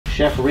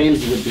Chef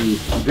Ramsay would be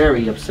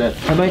very upset.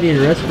 I might need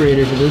a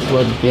respirator for this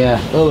one.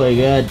 Yeah. Oh my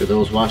god. For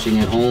those watching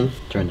at home,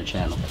 turn the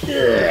channel.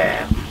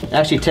 Yeah.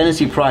 Actually,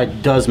 Tennessee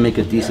Pride does make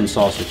a decent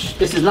sausage.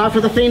 This is not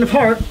for the faint of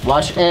heart.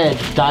 Watch Ed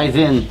dive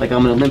in like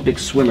I'm an Olympic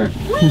swimmer.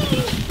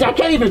 I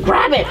can't even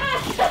grab it.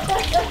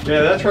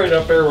 Yeah, that's right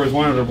up there with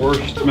one of the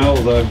worst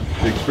smells I've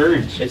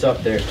experienced. It's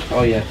up there.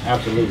 Oh yeah,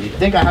 absolutely. I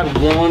think I had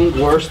one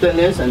worse than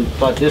this,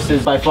 but this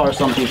is by far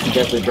something to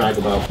definitely brag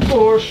about.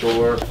 For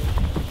sure.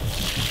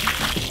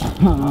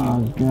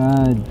 Oh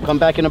god. Come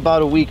back in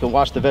about a week and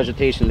watch the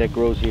vegetation that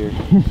grows here.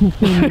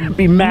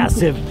 Be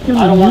massive.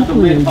 I don't want the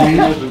lid popping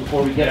open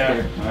before we get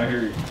there. I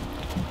hear you.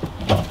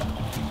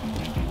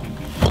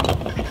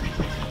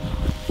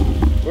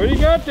 What do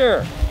you got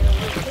there?